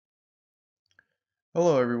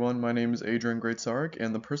Hello everyone, my name is Adrian Greatsark,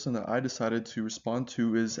 and the person that I decided to respond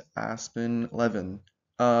to is Aspen Levin.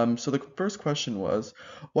 So the first question was,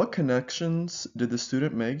 what connections did the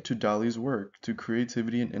student make to Dali's work, to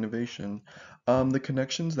creativity and innovation? The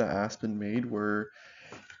connections that Aspen made were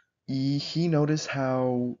he noticed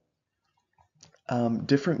how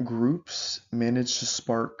different groups managed to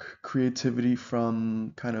spark creativity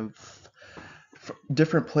from kind of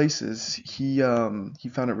different places. He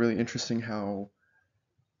found it really interesting how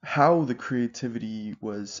the creativity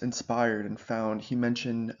was inspired and found. He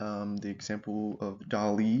mentioned the example of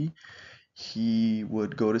Dali. He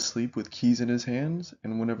would go to sleep with keys in his hands,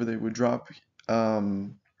 and whenever they would drop,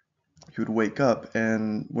 um, he would wake up,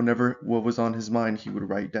 and whenever what was on his mind, he would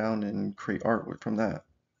write down and create art from that.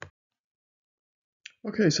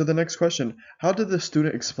 Okay, so the next question. How did the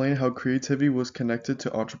student explain how creativity was connected to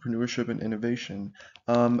entrepreneurship and innovation?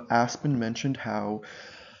 Aspen mentioned how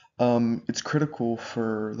it's critical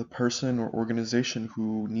for the person or organization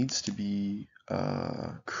who needs to be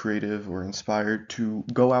creative or inspired to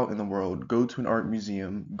go out in the world, go to an art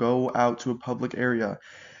museum, go out to a public area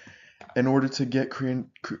in order to get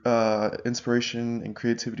inspiration and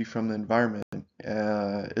creativity from the environment.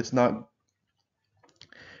 It's not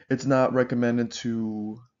recommended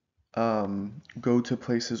to go to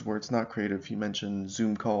places where it's not creative. You mentioned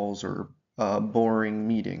Zoom calls or boring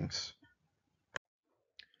meetings.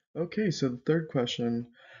 Okay, so the third question,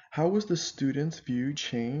 how was the student's view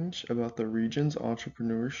change about the region's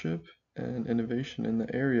entrepreneurship and innovation in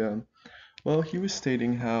the area? Well, he was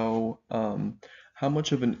stating how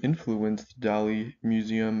much of an influence the Dali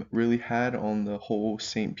Museum really had on the whole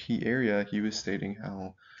St. Pete area. He was stating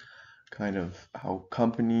how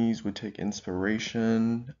companies would take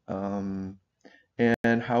inspiration,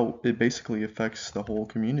 and how it basically affects the whole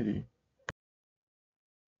community.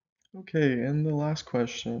 Okay, and the last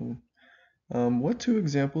question. What two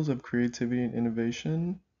examples of creativity and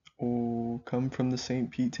innovation will come from the St.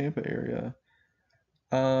 Pete, Tampa area?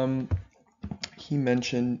 Um, he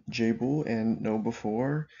mentioned Jabil and Know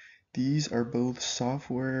Before. These are both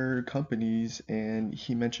software companies, and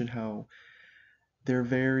he mentioned how they're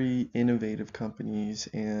very innovative companies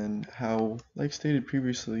and how, like stated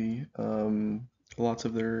previously, lots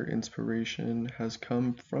of their inspiration has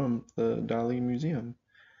come from the Dali Museum.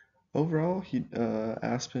 Overall,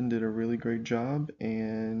 Aspen did a really great job,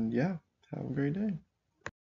 and yeah, have a great day.